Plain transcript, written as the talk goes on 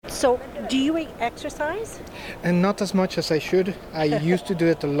So, do you exercise? And not as much as I should. I used to do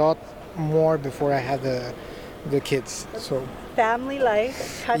it a lot more before I had the kids. So Family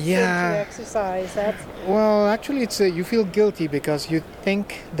life cuts into exercise. well, actually, it's you feel guilty because you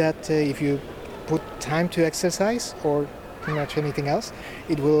think that if you put time to exercise or pretty much anything else,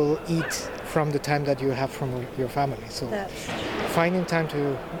 it will eat from the time that you have from your family. So finding time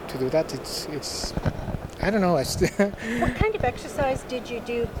to do that, it's I don't know. What kind of exercise did you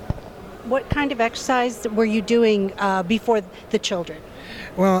do? What kind of exercise were you doing before the children?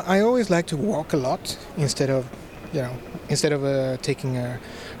 Well, I always like to walk a lot instead of taking a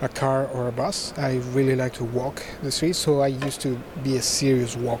car or a bus. I really like to walk the streets, so I used to be a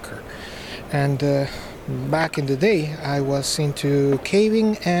serious walker. And back in the day, I was into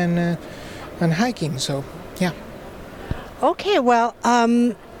caving and hiking. So, yeah. Okay, well,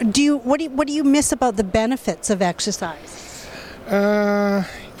 what do you miss about the benefits of exercise?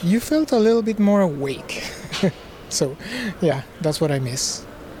 You felt a little bit more awake. So, yeah, that's what I miss.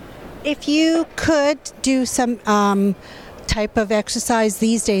 If you could do some type of exercise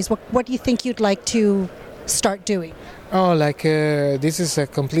these days, what do you think you'd like to start doing? Oh, this is a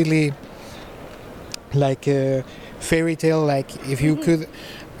completely like a fairy tale. Like if you could,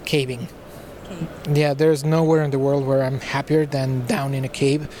 caving. Yeah, there's nowhere in the world where I'm happier than down in a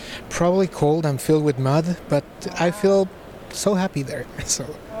cave. Probably cold and filled with mud, but I feel so happy there. So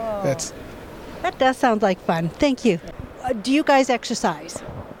that does sound like fun. Thank you. Do you guys exercise?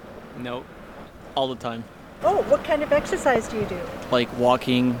 No, all the time. Oh, what kind of exercise do you do? Like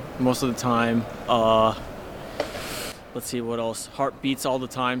walking most of the time. Let's see what else. Heart beats all the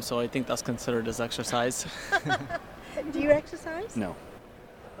time, so I think that's considered as exercise. Do you exercise? No.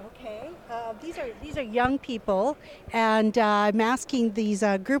 Okay. These are young people, and I'm asking these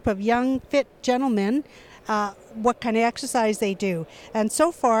group of young, fit gentlemen what kind of exercise they do. And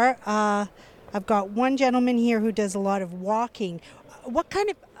so far, I've got one gentleman here who does a lot of walking. What kind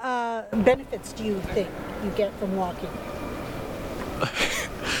of benefits do you think you get from walking?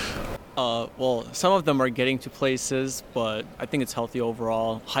 Well, some of them are getting to places, but I think it's healthy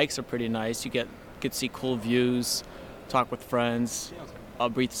overall. Hikes are pretty nice. You get to see cool views, talk with friends,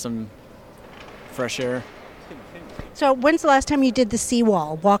 breathe some fresh air. So when's the last time you did the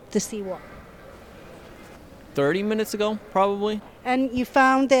seawall, walked the seawall? 30 minutes ago, probably. And you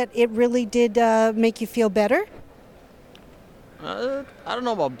found that it really did make you feel better? I don't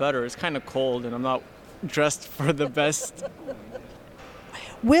know about better. It's kind of cold, and I'm not dressed for the best.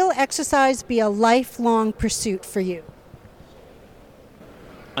 Will exercise be a lifelong pursuit for you?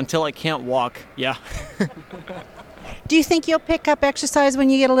 Until I can't walk, yeah. Do you think you'll pick up exercise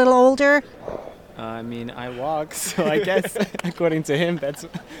when you get a little older? I mean, I walk, so I guess according to him, that's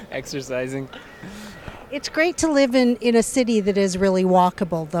exercising. It's great to live in a city that is really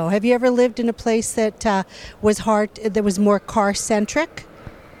walkable, though. Have you ever lived in a place that was more car-centric?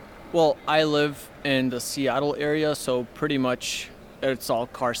 Well, I live in the Seattle area, so pretty much it's all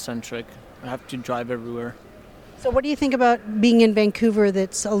car-centric. I have to drive everywhere. So what do you think about being in Vancouver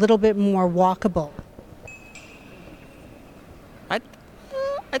that's a little bit more walkable?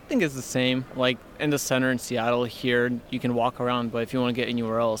 I think it's the same. Like in the center in Seattle here, you can walk around, but if you want to get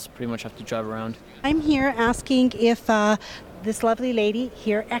anywhere else, pretty much have to drive around. I'm here asking if this lovely lady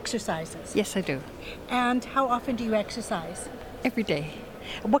here exercises. Yes, I do. And how often do you exercise? Every day.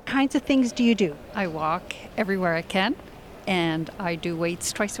 What kinds of things do you do? I walk everywhere I can, and I do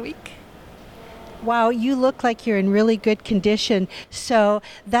weights twice a week. Wow, you look like you're in really good condition. So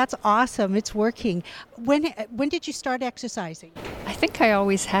that's awesome. It's working. When did you start exercising? I think I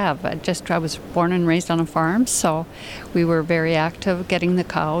always have. I was born and raised on a farm, so we were very active, getting the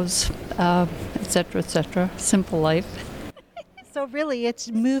cows, etc., etc. Simple life. So really,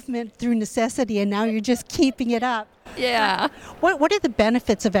 it's movement through necessity, and now you're just keeping it up. Yeah. What are the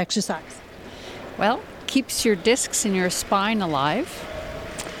benefits of exercise? Well, keeps your discs in your spine alive.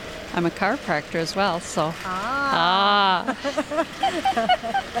 I'm a chiropractor as well, so.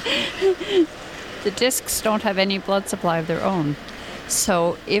 The discs don't have any blood supply of their own.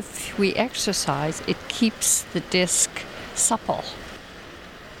 So if we exercise, it keeps the disc supple.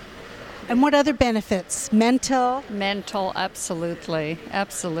 And what other benefits? Mental? Mental, absolutely.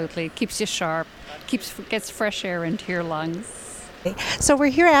 Absolutely. Keeps you sharp. Gets fresh air into your lungs. So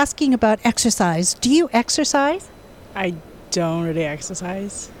we're here asking about exercise. Do you exercise? I don't really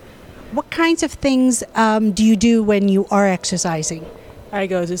exercise. What kinds of things do you do when you are exercising? I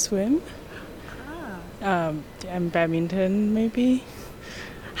go to swim. And badminton, maybe.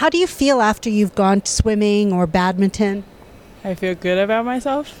 How do you feel after you've gone swimming or badminton? I feel good about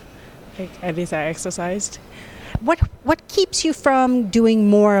myself. At least I exercised. What keeps you from doing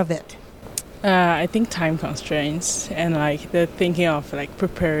more of it? I think time constraints and like the thinking of like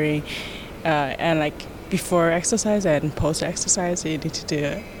preparing and like before exercise and post exercise you need to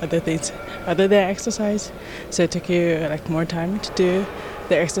do other things other than exercise. So it took you like more time to do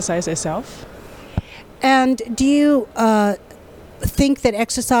the exercise itself. And do you think that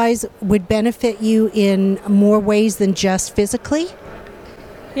exercise would benefit you in more ways than just physically?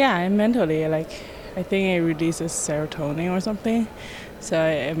 Yeah, and mentally, like I think it releases serotonin or something, so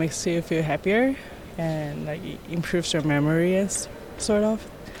it makes you feel happier and like it improves your memory and sort of.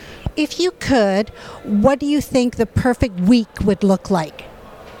 If you could, what do you think the perfect week would look like?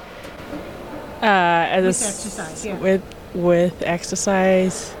 With exercise, yeah. With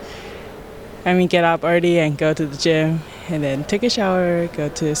exercise, I mean, get up early and go to the gym, and then take a shower, go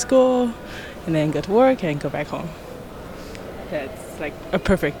to school, and then go to work and go back home. That's like a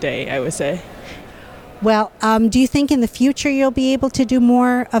perfect day, I would say. Well, do you think in the future you'll be able to do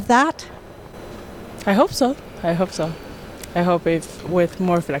more of that? I hope so. I hope if with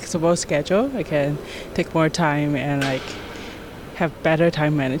more flexible schedule, I can take more time and like have better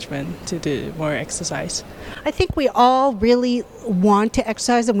time management to do more exercise. I think we all really want to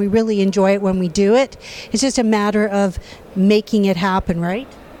exercise and we really enjoy it when we do it. It's just a matter of making it happen, right?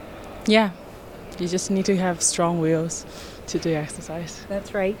 Yeah, you just need to have strong wills to do exercise.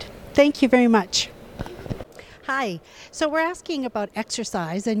 That's right. Thank you very much. Hi. So we're asking about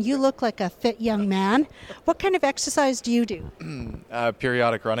exercise, and you look like a fit young man. What kind of exercise do you do?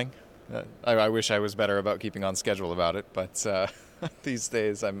 Periodic running. I wish I was better about keeping on schedule about it, but these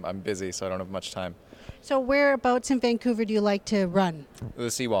days I'm busy, so I don't have much time. So whereabouts in Vancouver do you like to run?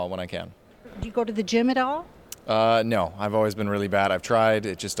 The seawall when I can. Do you go to the gym at all? No, I've always been really bad. I've tried.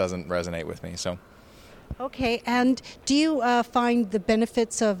 It just doesn't resonate with me, so... Okay, and do you find the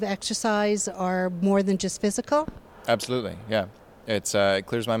benefits of exercise are more than just physical? Absolutely, yeah. It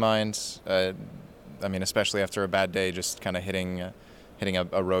clears my mind. I mean, especially after a bad day, just kind of hitting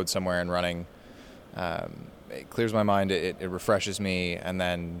a road somewhere and running. It clears my mind. It refreshes me, and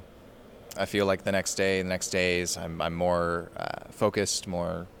then I feel like the next days, I'm more focused,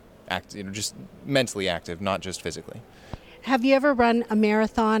 more active, just mentally active, not just physically. Have you ever run a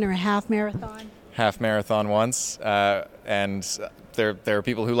marathon or a half marathon? Half marathon once, and there are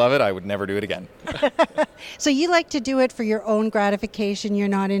people who love it. I would never do it again. So you like to do it for your own gratification. You're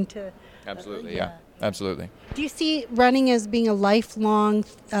not into... Absolutely, yeah. Absolutely. Do you see running as being a lifelong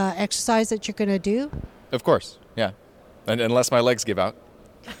exercise that you're going to do? Of course, yeah. And unless my legs give out.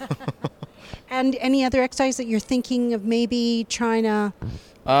 And any other exercise that you're thinking of maybe trying to...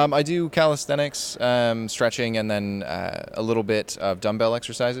 I do calisthenics, stretching, and then a little bit of dumbbell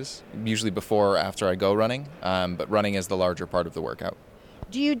exercises, usually before or after I go running, but running is the larger part of the workout.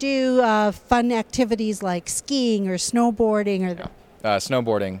 Do you do fun activities like skiing or snowboarding? Or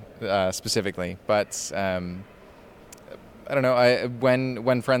snowboarding specifically, but I don't know.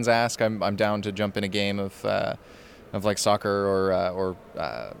 When friends ask, I'm down to jump in a game of like soccer or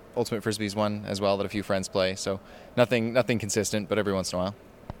Ultimate Frisbee's one as well that a few friends play. So nothing consistent, but every once in a while.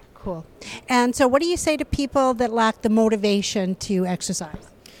 Cool. And so what do you say to people that lack the motivation to exercise?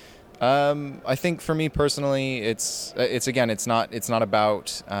 I think for me personally, it's not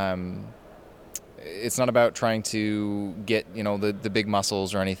about trying to get the big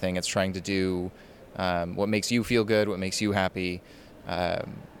muscles or anything. It's trying to do what makes you feel good, what makes you happy.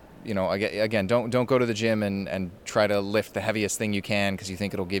 Again, don't go to the gym and try to lift the heaviest thing you can because you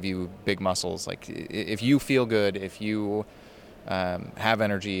think it'll give you big muscles. Like if you feel good, if you have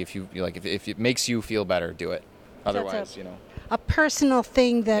energy, if it makes you feel better, do it. Otherwise, a personal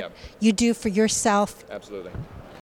thing that you do for yourself. Absolutely.